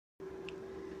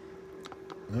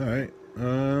Alright.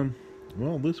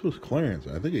 Well, this was clearance.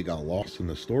 I think it got lost in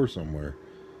the store somewhere.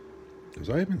 Because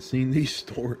I haven't seen these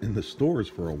in the stores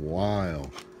for a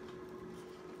while.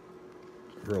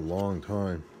 For a long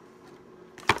time.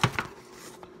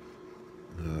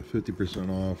 50%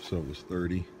 off, so it was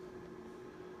 30.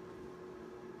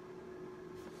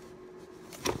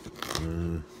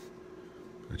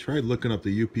 I tried looking up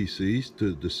the UPCs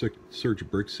to search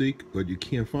Brickseek, but you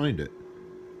can't find it.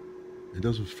 It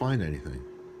doesn't find anything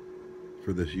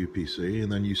for this UPC.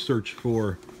 And then you have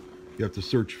to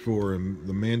search for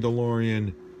the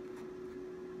Mandalorian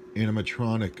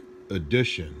Animatronic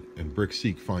edition, and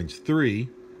Brickseek finds 3.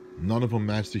 None of them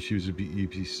match this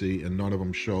UPC, and none of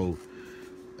them show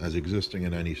as existing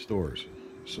in any stores.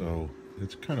 So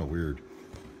it's kind of weird.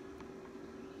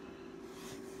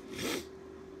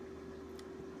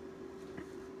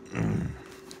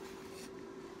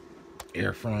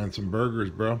 Air frying some burgers,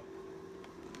 bro.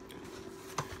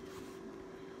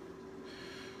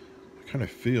 I kind of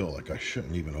feel like I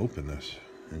shouldn't even open this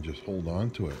and just hold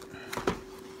on to it.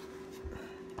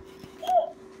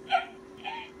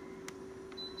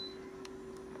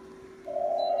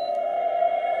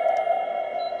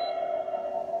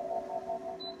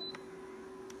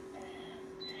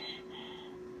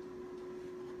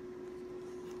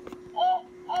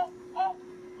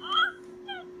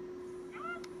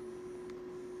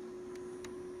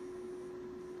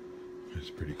 It's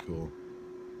pretty cool.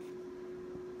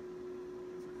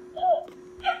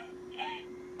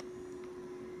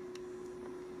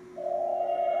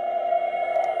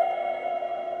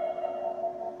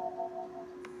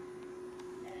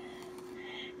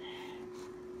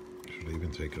 Should I even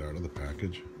take it out of the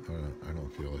package? I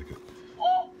don't feel like it.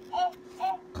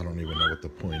 I don't even know what the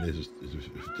point is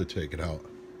to take it out.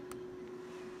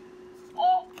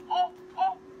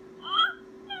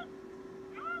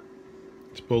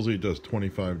 Supposedly it does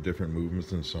 25 different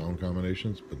movements and sound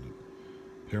combinations, but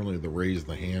apparently the raise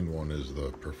the hand one is the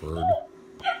preferred.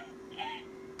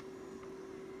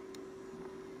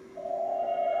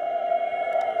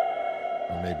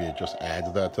 Or maybe it just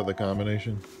adds that to the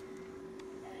combination.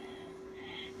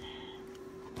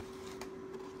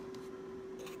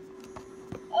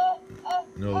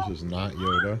 No, this is not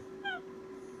Yoda.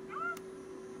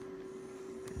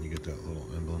 You get that little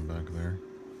emblem back there.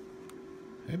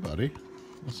 Hey, buddy.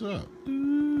 What's up?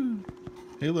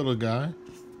 Hey, little guy.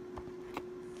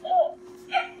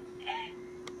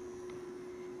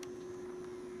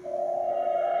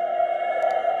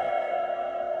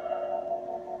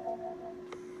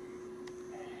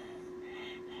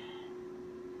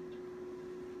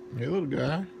 Hey, little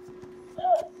guy.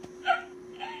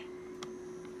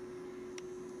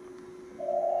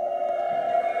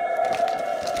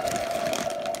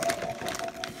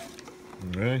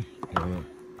 Hey, you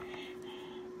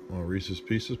want Reese's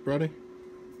Pieces, buddy?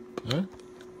 Huh?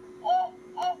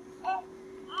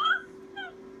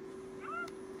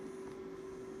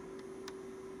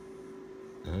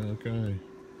 Okay.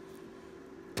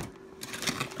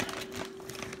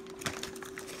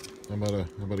 How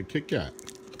about a Kit Kat?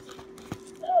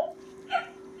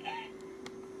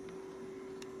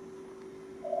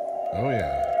 Oh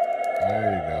yeah.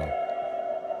 There you go.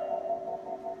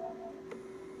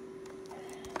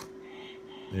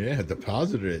 Yeah,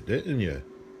 deposited it, didn't you?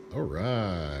 All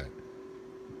right.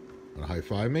 Want to high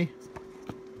five me?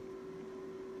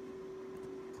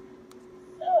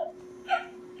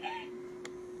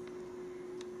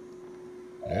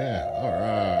 Yeah, all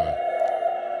right.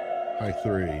 High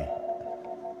 3.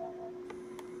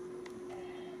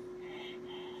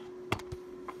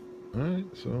 Alright,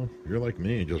 so you're like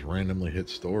me, you just randomly hit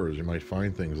stores. You might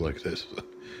find things like this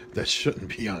that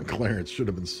shouldn't be on clearance, should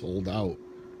have been sold out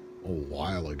a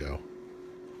while ago.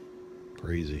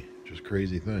 Crazy, just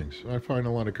crazy things. I find a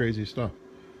lot of crazy stuff.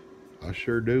 I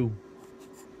sure do.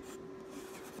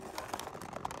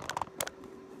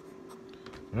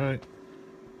 Alright,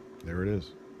 there it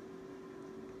is.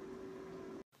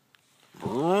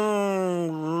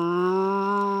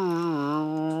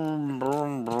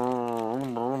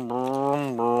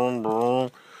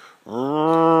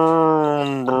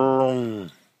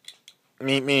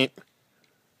 Meet.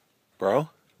 Bro.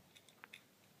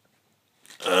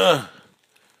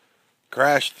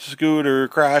 Crash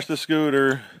the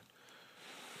scooter.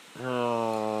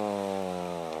 Oh.